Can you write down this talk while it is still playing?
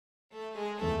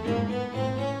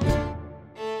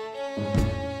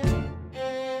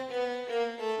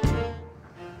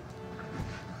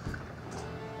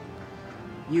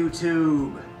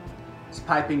YouTube, it's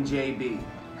PipingJay.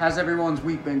 How's everyone's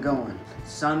week been going?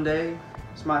 Sunday,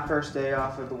 it's my first day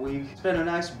off of the week. It's been a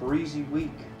nice breezy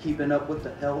week, keeping up with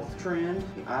the health trend.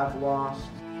 I've lost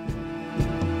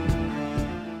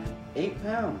 8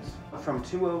 pounds from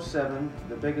 207,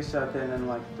 the biggest I've been in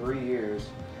like 3 years,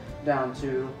 down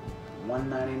to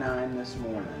 199 this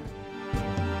morning.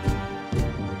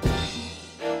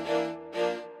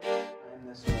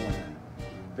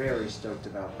 Very stoked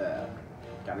about that.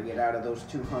 Gotta get out of those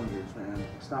 200s, man.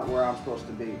 It's not where I'm supposed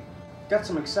to be. Got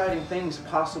some exciting things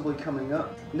possibly coming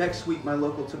up. Next week, my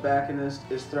local tobacconist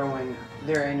is throwing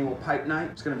their annual pipe night.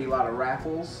 It's gonna be a lot of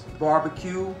raffles,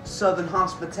 barbecue, southern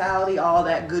hospitality, all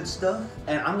that good stuff.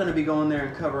 And I'm gonna be going there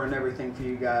and covering everything for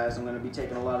you guys. I'm gonna be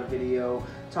taking a lot of video,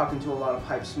 talking to a lot of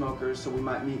pipe smokers, so we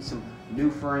might meet some new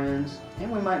friends,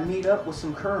 and we might meet up with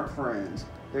some current friends.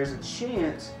 There's a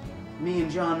chance me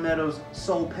and John Meadows,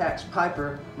 Soul Pack's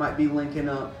Piper, might be linking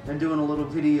up and doing a little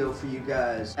video for you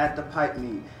guys at the pipe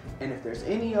meet. And if there's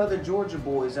any other Georgia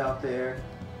boys out there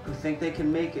who think they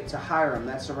can make it to Hiram,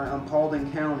 that's around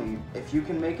Paulding County, if you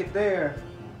can make it there,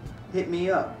 hit me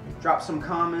up. Drop some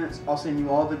comments, I'll send you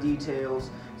all the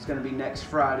details. It's gonna be next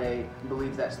Friday, I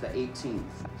believe that's the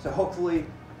 18th. So hopefully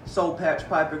Soul Patch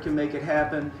Piper can make it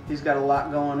happen. He's got a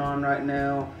lot going on right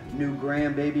now. New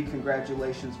grandbaby,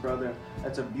 congratulations, brother.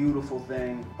 That's a beautiful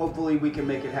thing. Hopefully we can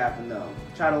make it happen though.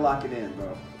 Try to lock it in,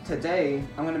 bro. Today,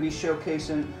 I'm gonna be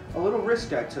showcasing a little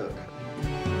risk I took.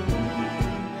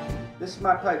 This is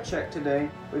my pipe check today.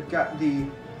 We've got the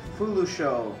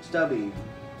Fulushou stubby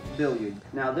billiard.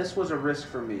 Now this was a risk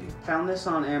for me. Found this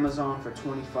on Amazon for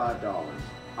 $25.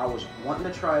 I was wanting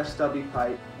to try a stubby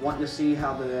pipe, wanting to see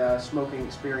how the smoking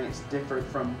experience differed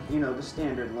from, you know, the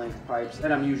standard length pipes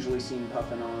that I'm usually seen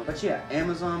puffing on. But yeah,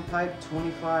 Amazon pipe,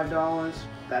 $25,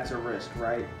 that's a risk,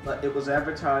 right? But it was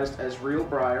advertised as real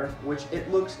briar, which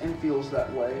it looks and feels that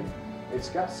way. It's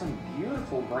got some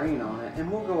beautiful grain on it,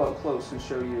 and we'll go up close and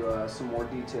show you some more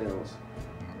details.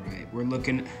 We're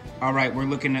looking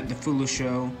at the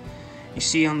Fulushou. You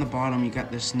see on the bottom, you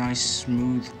got this nice,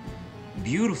 smooth,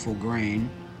 beautiful grain.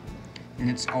 And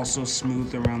it's also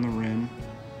smooth around the rim,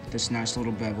 this nice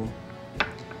little bevel.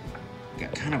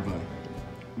 Got kind of a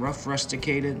rough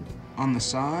rusticated on the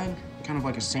side, kind of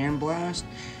like a sandblast.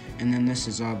 And then this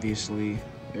is obviously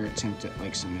their attempt at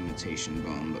like some imitation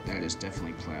bone, but that is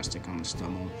definitely plastic on the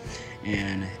stummel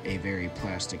and a very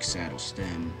plastic saddle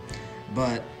stem.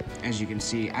 But as you can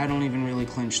see, I don't even really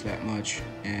clinch that much,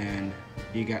 and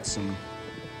you got some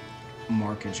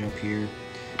markage up here.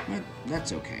 But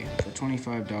that's okay. For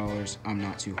 $25, I'm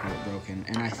not too heartbroken,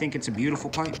 and I think it's a beautiful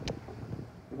pipe.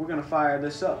 We're gonna fire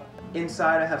this up.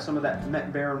 Inside I have some of that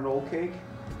Met Baron roll cake.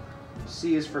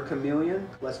 C is for chameleon.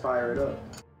 Let's fire it up.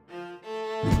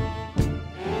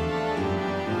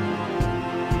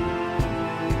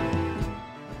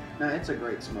 Now it's a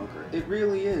great smoker. It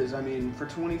really is. I mean, for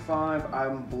 $25,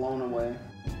 I'm blown away.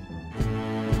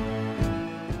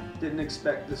 Didn't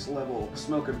expect this level of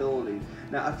smokability.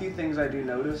 Now, a few things I do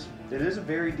notice. It is a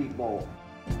very deep bowl.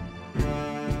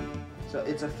 So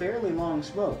it's a fairly long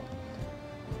smoke,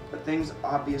 but things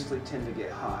obviously tend to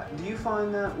get hot. Do you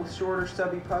find that with shorter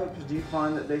stubby pipes? Do you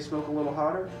find that they smoke a little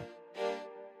hotter?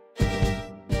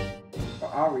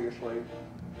 Well, obviously,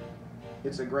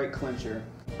 it's a great clincher,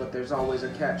 but there's always a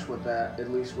catch with that,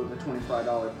 at least with a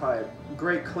 $25 pipe.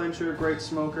 Great clincher, great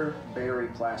smoker, very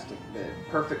plastic bit.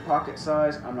 Perfect pocket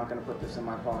size. I'm not gonna put this in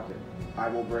my pocket. I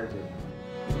will break it.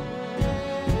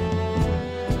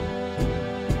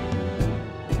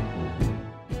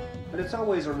 But it's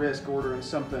always a risk ordering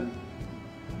something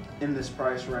in this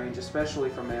price range, especially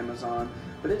from Amazon.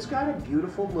 But it's got a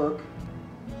beautiful look,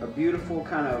 a beautiful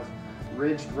kind of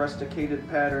ridged, rusticated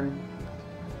pattern,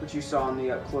 which you saw in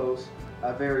the up close.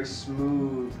 A very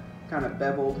smooth, kind of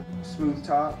beveled, smooth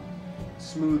top,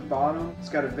 smooth bottom. It's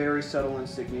got a very subtle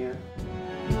insignia.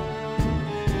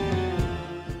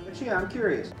 But yeah, I'm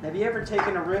curious. Have you ever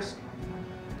taken a risk,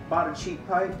 bought a cheap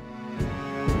pipe?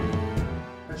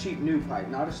 A cheap new pipe,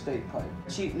 not a state pipe.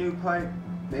 A cheap new pipe,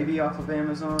 maybe off of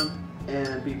Amazon,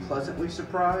 and be pleasantly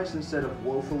surprised instead of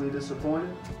woefully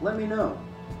disappointed? Let me know.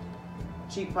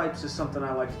 Cheap pipes is something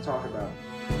I like to talk about.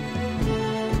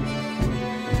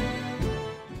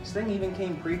 This thing even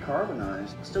came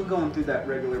pre-carbonized. Still going through that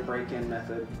regular break-in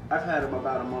method. I've had him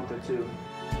about a month or two.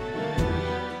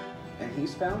 And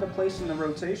he's found a place in the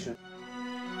rotation.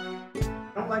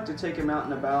 I don't like to take him out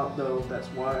and about though, that's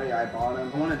why I bought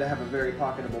him. I wanted to have a very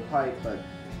pocketable pipe, but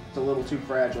It's a little too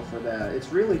fragile for that. It's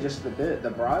really just the bit. The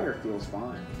briar feels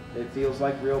fine. It feels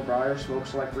like real briar,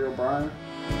 smokes like real briar.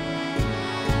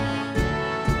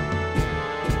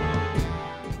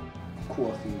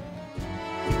 Coffee.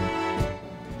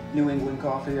 New England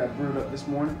coffee I brewed up this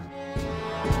morning.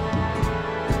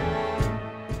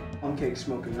 Plum cake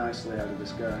smoking nicely out of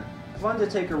this guy. Fun to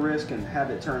take a risk and have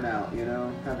it turn out, you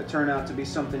know? Have it turn out to be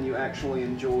something you actually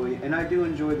enjoy. And I do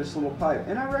enjoy this little pipe,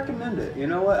 and I recommend it. You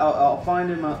know what? I'll find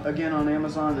him again on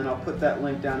Amazon, and I'll put that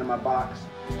link down in my box.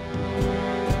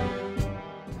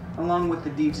 Along with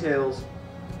the details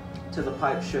to the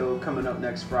pipe show coming up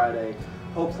next Friday.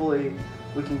 Hopefully,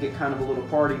 we can get kind of a little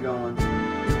party going.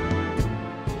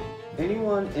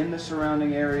 Anyone in the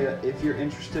surrounding area, if you're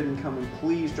interested in coming,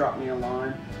 please drop me a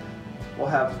line.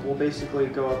 We'll basically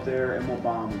go up there and we'll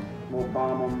bomb them. We'll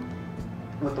bomb them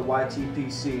with the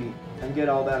YTPC and get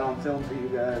all that on film for you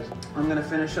guys. I'm gonna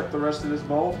finish up the rest of this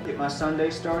bowl, get my Sunday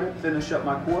started, finish up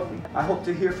my coffee. I hope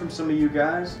to hear from some of you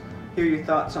guys, hear your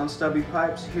thoughts on stubby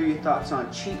pipes, hear your thoughts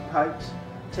on cheap pipes,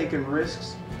 taking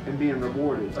risks, and being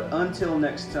rewarded. But until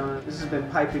next time, this has been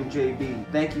PipingJay.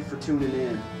 Thank you for tuning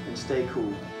in, and stay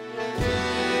cool.